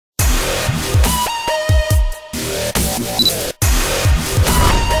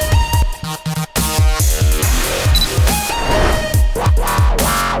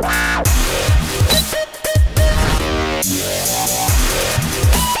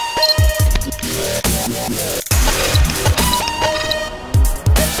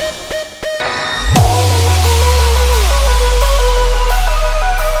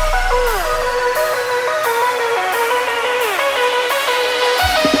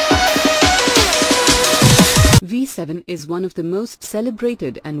V7 is one of the most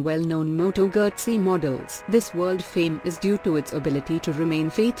celebrated and well-known Moto Guzzi models. This world fame is due to its ability to remain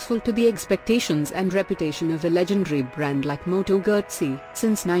faithful to the expectations and reputation of a legendary brand like Moto Guzzi.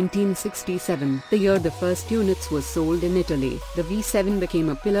 Since 1967, the year the first units was sold in Italy, the V7 became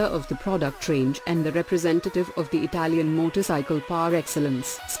a pillar of the product range and the representative of the Italian motorcycle par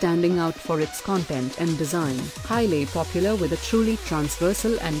excellence, standing out for its content and design. Highly popular with a truly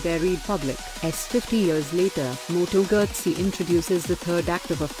transversal and varied public. 50 years later, Moto Guzzi introduces the third act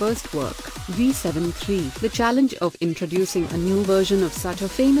of her first work, V7-3. The challenge of introducing a new version of such a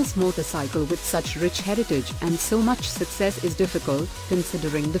famous motorcycle with such rich heritage and so much success is difficult,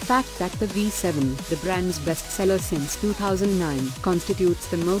 considering the fact that the V7, the brand's bestseller since 2009, constitutes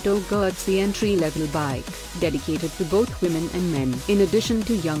the Moto Guzzi entry-level bike, dedicated to both women and men. In addition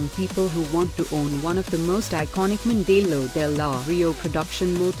to young people who want to own one of the most iconic Modelo della Rio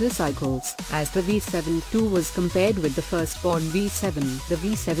production motorcycles, as the V7-2 was compared with the firstborn V7, the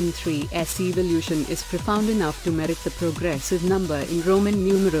V7-3's evolution is profound enough to merit the progressive number in Roman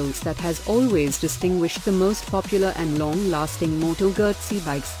numerals that has always distinguished the most popular and long-lasting Moto Guzzi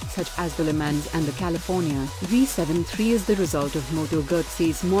bikes, such as the Le Mans and the California. V7-3 is the result of Moto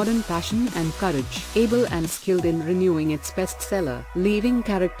Guzzi's modern passion and courage, able and skilled in renewing its bestseller, leaving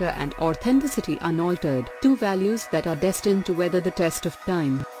character and authenticity unaltered, two values that are destined to weather the test of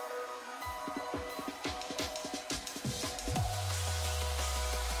time.